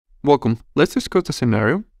Welcome. Let's discuss a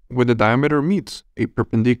scenario where the diameter meets a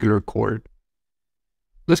perpendicular chord.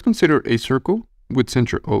 Let's consider a circle with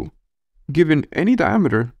center O. Given any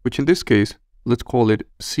diameter, which in this case, let's call it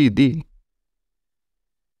CD,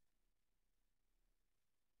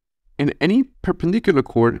 and any perpendicular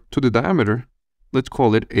chord to the diameter, let's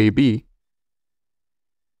call it AB.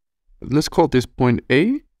 Let's call this point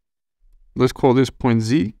A, let's call this point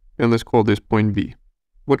Z, and let's call this point B.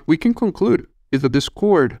 What we can conclude is that this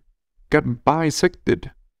chord got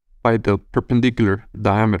bisected by the perpendicular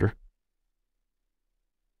diameter.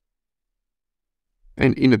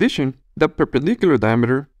 And in addition, that perpendicular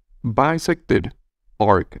diameter bisected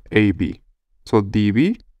arc AB. So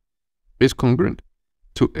DB is congruent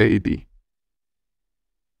to AD.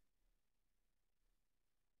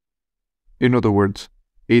 In other words,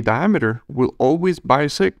 a diameter will always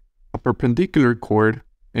bisect a perpendicular chord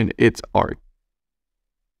and its arc.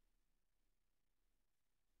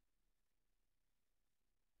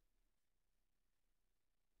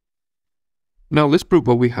 Now let's prove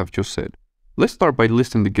what we have just said. Let's start by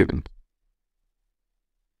listing the givens.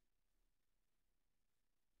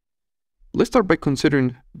 Let's start by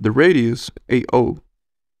considering the radius AO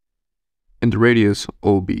and the radius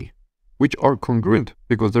OB, which are congruent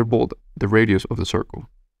because they're both the radius of the circle.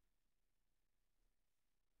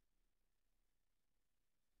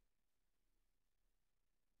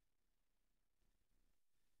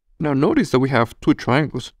 Now notice that we have two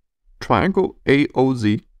triangles, triangle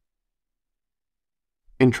AOZ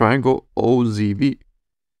and triangle OZB.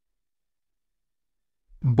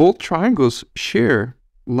 Both triangles share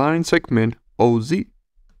line segment OZ.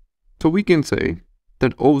 So we can say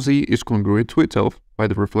that OZ is congruent to itself by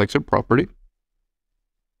the reflexive property.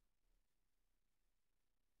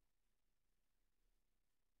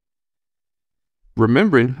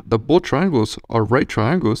 Remembering that both triangles are right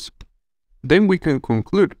triangles, then we can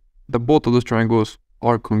conclude that both of those triangles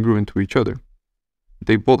are congruent to each other.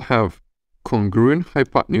 They both have congruent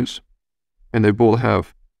hypotenuse, and they both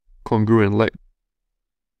have congruent leg.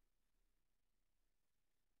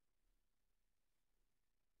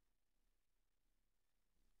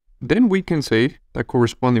 Then we can say that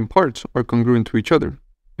corresponding parts are congruent to each other,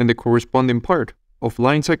 and the corresponding part of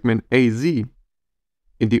line segment AZ in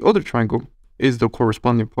the other triangle is the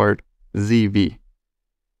corresponding part ZV.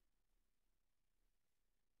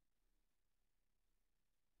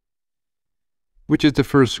 Which is the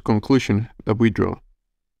first conclusion that we draw.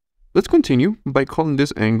 Let's continue by calling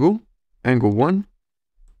this angle, angle 1,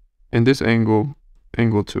 and this angle,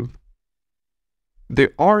 angle 2. They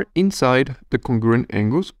are inside the congruent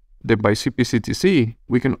angles, that by CP/CTC,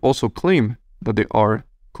 we can also claim that they are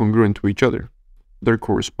congruent to each other, their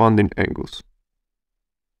corresponding angles.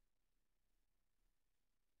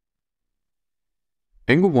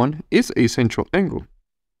 Angle 1 is a central angle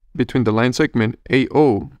between the line segment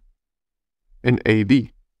AO and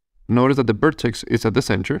AD. Notice that the vertex is at the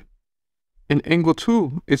center, and angle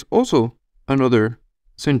 2 is also another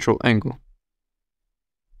central angle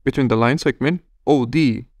between the line segment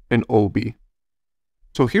OD and OB.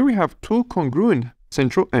 So here we have two congruent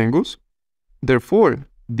central angles. Therefore,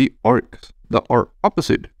 the arcs that are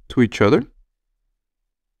opposite to each other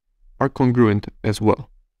are congruent as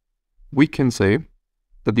well. We can say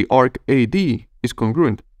that the arc AD is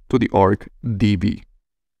congruent to the arc DB.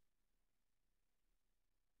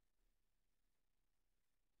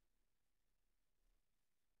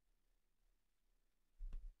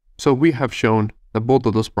 So we have shown that both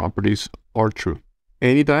of those properties are true.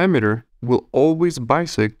 Any diameter will always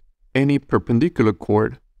bisect any perpendicular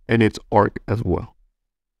chord and its arc as well.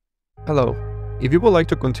 Hello. If you would like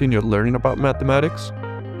to continue learning about mathematics,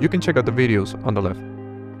 you can check out the videos on the left.